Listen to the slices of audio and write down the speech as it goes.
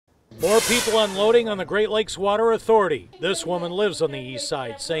More people unloading on the Great Lakes Water Authority. This woman lives on the east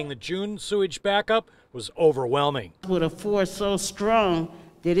side, saying the June sewage backup was overwhelming. With a force so strong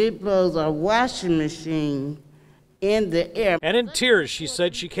that it blows a washing machine in the air. And in tears, she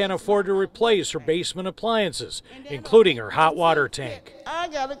said she can't afford to replace her basement appliances, including her hot water tank. I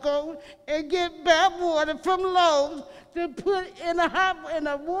gotta go and get bath water from Lowe's to put in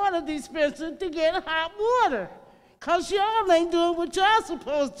a water dispenser to get hot water. Cause y'all ain't doing what y'all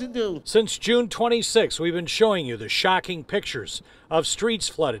supposed to do. Since June 26, we've been showing you the shocking pictures of streets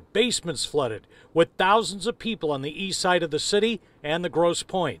flooded, basements flooded, with thousands of people on the east side of the city and the Grosse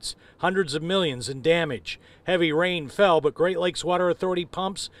Pointes. Hundreds of millions in damage. Heavy rain fell, but Great Lakes Water Authority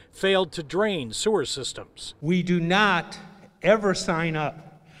pumps failed to drain sewer systems. We do not ever sign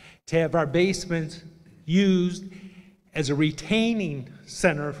up to have our basements used as a retaining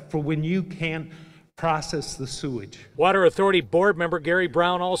center for when you can't process the sewage. Water Authority board member Gary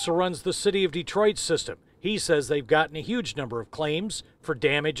Brown also runs the City of Detroit system. He says they've gotten a huge number of claims for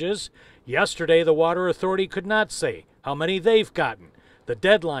damages. Yesterday, the Water Authority could not say how many they've gotten. The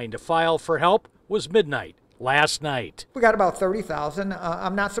deadline to file for help was midnight last night. We got about 30,000.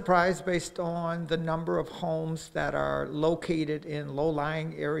 I'm not surprised based on the number of homes that are located in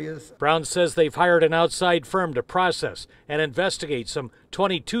low-lying areas. Brown says they've hired an outside firm to process and investigate some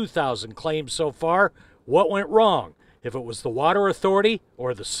 22,000 claims so far. What went wrong? If it was the Water Authority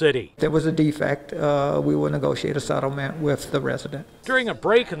or the city. There was a defect. We will negotiate a settlement with the resident. During a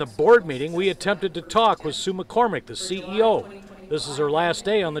break in the board meeting, we attempted to talk with Sue McCormick, the CEO. This is her last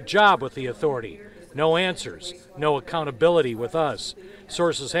day on the job with the authority. No answers, no accountability with us.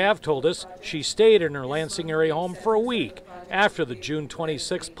 Sources have told us she stayed in her Lansing area home for a week after the June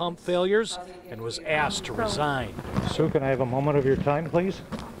 26 pump failures and was asked to resign. Sue, can I have a moment of your time, please?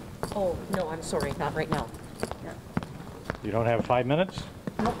 Oh, no, I'm sorry, not right now. You don't have 5 minutes?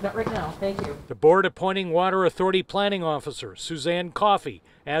 Nope, not right now, thank you. The board appointing Water Authority Planning Officer Suzanne Coffey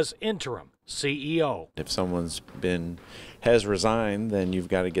as interim CEO. If someone's has resigned, then you've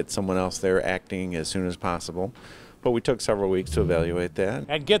got to get someone else there acting as soon as possible. But we took several weeks to evaluate that.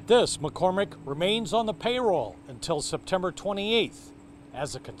 And get this, McCormick remains on the payroll until September 28th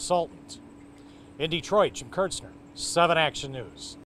as a consultant. In Detroit, Jim Kurtzner, 7 Action News.